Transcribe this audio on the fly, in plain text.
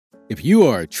If you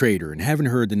are a trader and haven't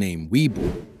heard the name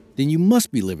Webull, then you must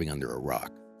be living under a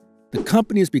rock. The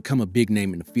company has become a big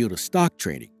name in the field of stock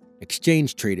trading,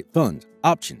 exchange-traded funds,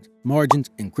 options, margins,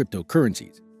 and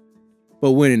cryptocurrencies.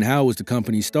 But when and how was the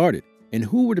company started, and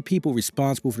who were the people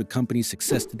responsible for the company's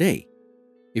success today?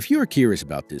 If you're curious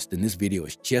about this, then this video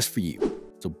is just for you,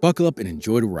 so buckle up and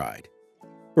enjoy the ride.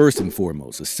 First and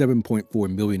foremost, a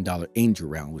 $7.4 million angel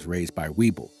round was raised by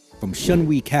Webull from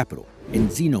Shunwei Capital and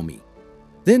Xenomi.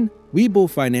 Then, Webull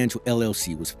Financial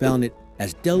LLC was founded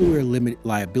as Delaware Limited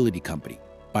Liability Company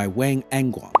by Wang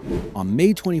Anguan on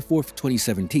May 24,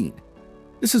 2017.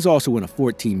 This is also when a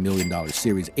 $14 million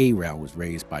Series A round was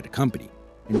raised by the company,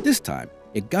 and this time,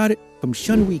 it got it from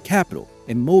Shunwei Capital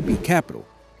and Mobi Capital.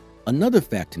 Another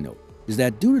fact to note is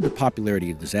that due to the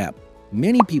popularity of this app,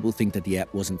 many people think that the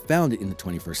app wasn't founded in the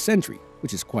 21st century,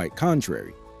 which is quite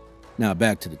contrary. Now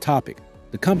back to the topic.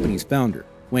 The company's founder,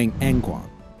 Wang Anguan,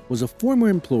 was a former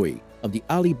employee of the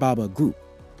Alibaba Group.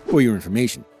 For your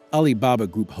information, Alibaba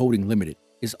Group Holding Limited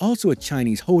is also a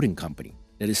Chinese holding company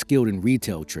that is skilled in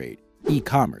retail trade,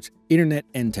 e-commerce, internet,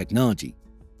 and technology.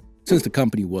 Since the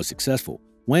company was successful,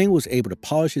 Wang was able to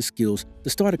polish his skills to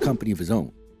start a company of his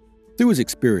own. Through his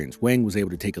experience, Wang was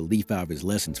able to take a leaf out of his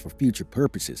lessons for future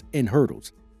purposes and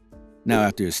hurdles. Now,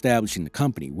 after establishing the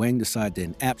company, Wang decided that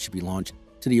an app should be launched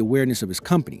to the awareness of his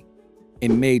company.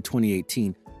 In May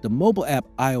 2018, the mobile app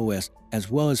iOS, as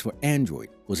well as for Android,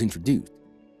 was introduced.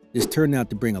 This turned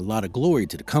out to bring a lot of glory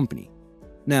to the company.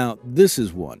 Now, this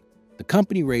is one. The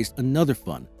company raised another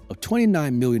fund of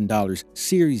 $29 million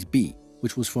Series B,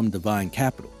 which was from Divine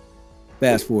Capital.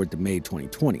 Fast forward to May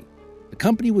 2020. The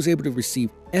company was able to receive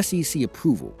SEC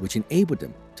approval, which enabled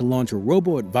them to launch a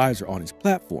robo-advisor on its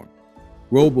platform.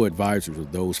 Robo-advisors are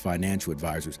those financial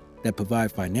advisors that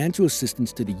provide financial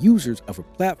assistance to the users of a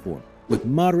platform with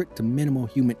moderate to minimal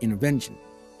human intervention.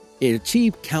 It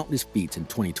achieved countless feats in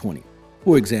 2020.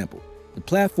 For example, the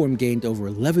platform gained over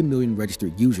 11 million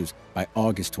registered users by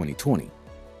August 2020.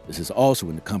 This is also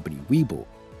when the company Webull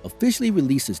officially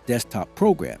released its desktop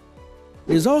program.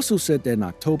 It is also said that in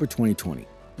October 2020,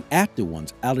 the active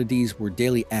ones out of these were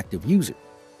daily active users.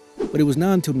 But it was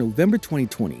not until November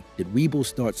 2020 that Webull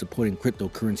started supporting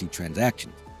cryptocurrency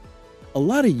transactions. A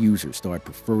lot of users started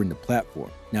preferring the platform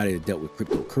now that it dealt with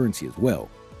cryptocurrency as well.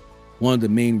 One of the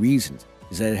main reasons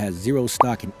is that it has zero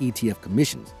stock and ETF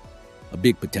commissions, a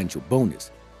big potential bonus,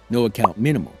 no account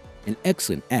minimum, an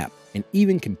excellent app, and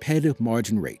even competitive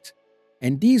margin rates.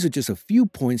 And these are just a few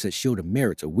points that show the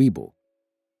merits of Webull.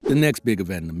 The next big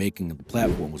event in the making of the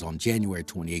platform was on January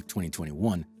 28,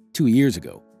 2021, 2 years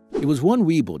ago. It was one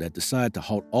Webull that decided to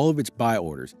halt all of its buy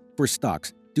orders for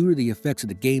stocks due to the effects of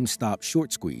the GameStop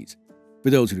short squeeze. For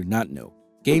those who do not know,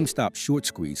 GameStop short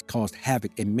squeeze caused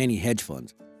havoc in many hedge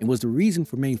funds and was the reason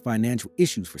for many financial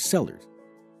issues for sellers.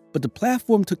 But the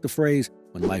platform took the phrase,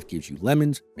 "When life gives you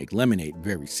lemons, make lemonade,"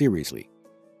 very seriously.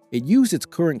 It used its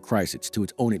current crisis to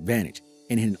its own advantage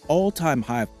and hit an all-time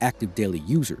high of active daily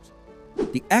users.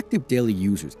 The active daily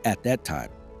users at that time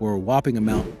were a whopping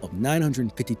amount of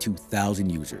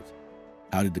 952,000 users.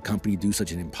 How did the company do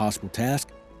such an impossible task?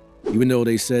 Even though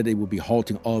they said they would be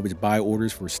halting all of its buy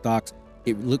orders for stocks,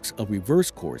 it looks a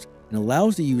reverse course and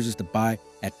allows the users to buy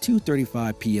at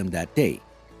 2:35 p.m. that day.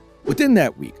 Within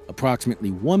that week,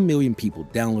 approximately 1 million people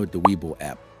downloaded the Webull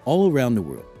app all around the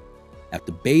world.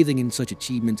 After bathing in such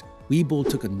achievements, Webull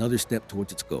took another step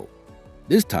towards its goal.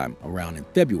 This time around in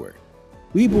February,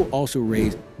 Webull also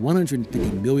raised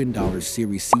 $150 million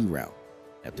Series C round.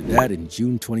 After that, in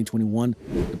June 2021,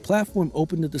 the platform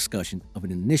opened the discussion of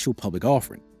an initial public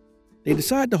offering. They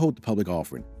decided to hold the public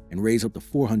offering and raise up to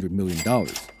 $400 million.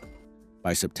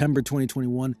 By September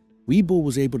 2021, Webull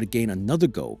was able to gain another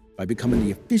goal by becoming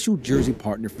the official jersey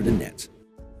partner for the Nets.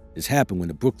 This happened when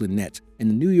the Brooklyn Nets and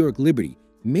the New York Liberty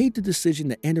made the decision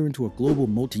to enter into a global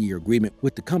multi-year agreement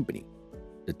with the company.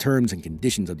 The terms and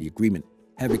conditions of the agreement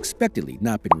have expectedly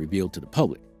not been revealed to the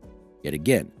public. Yet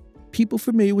again, people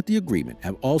familiar with the agreement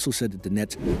have also said that the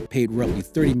Nets paid roughly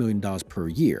 $30 million per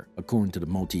year, according to the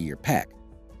multi-year pact.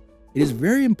 It is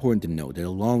very important to note that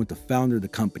along with the founder of the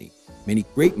company, many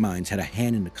great minds had a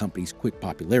hand in the company's quick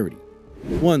popularity,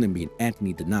 one of them being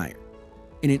Anthony Denier.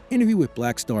 In an interview with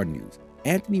Black Star News,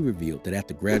 Anthony revealed that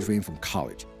after graduating from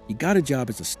college, he got a job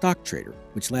as a stock trader,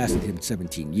 which lasted him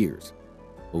 17 years.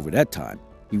 Over that time,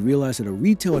 he realized that a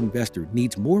retail investor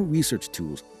needs more research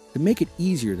tools to make it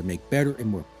easier to make better and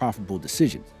more profitable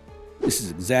decisions. This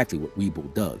is exactly what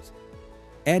Webull does.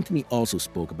 Anthony also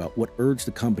spoke about what urged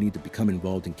the company to become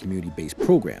involved in community-based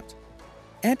programs.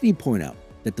 Anthony pointed out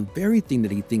that the very thing that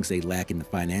he thinks they lack in the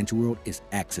financial world is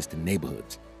access to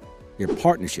neighborhoods. Their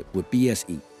partnership with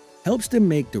BSE helps them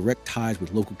make direct ties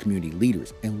with local community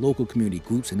leaders and local community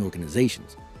groups and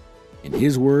organizations. In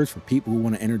his words, for people who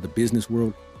want to enter the business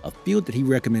world, a field that he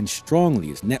recommends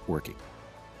strongly is networking.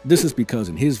 This is because,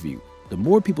 in his view, the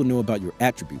more people know about your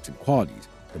attributes and qualities,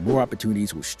 the more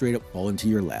opportunities will straight up fall into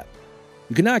your lap.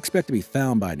 You cannot expect to be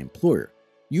found by an employer.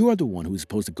 You are the one who is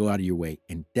supposed to go out of your way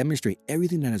and demonstrate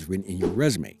everything that is written in your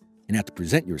resume and have to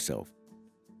present yourself.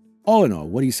 All in all,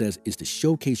 what he says is to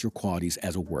showcase your qualities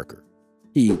as a worker.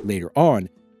 He, later on,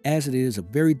 adds that it is a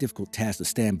very difficult task to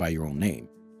stand by your own name.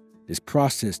 This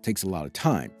process takes a lot of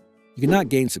time. You cannot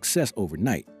gain success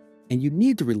overnight, and you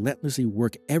need to relentlessly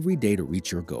work every day to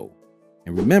reach your goal.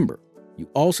 And remember, you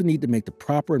also need to make the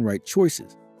proper and right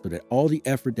choices so that all the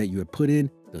effort that you have put in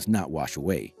does not wash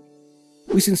away.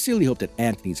 We sincerely hope that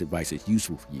Anthony's advice is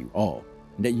useful for you all,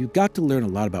 and that you got to learn a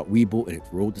lot about Webull and its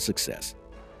road to success.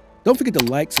 Don't forget to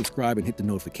like, subscribe, and hit the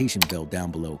notification bell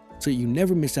down below so you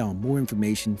never miss out on more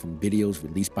information from videos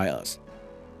released by us.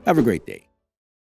 Have a great day.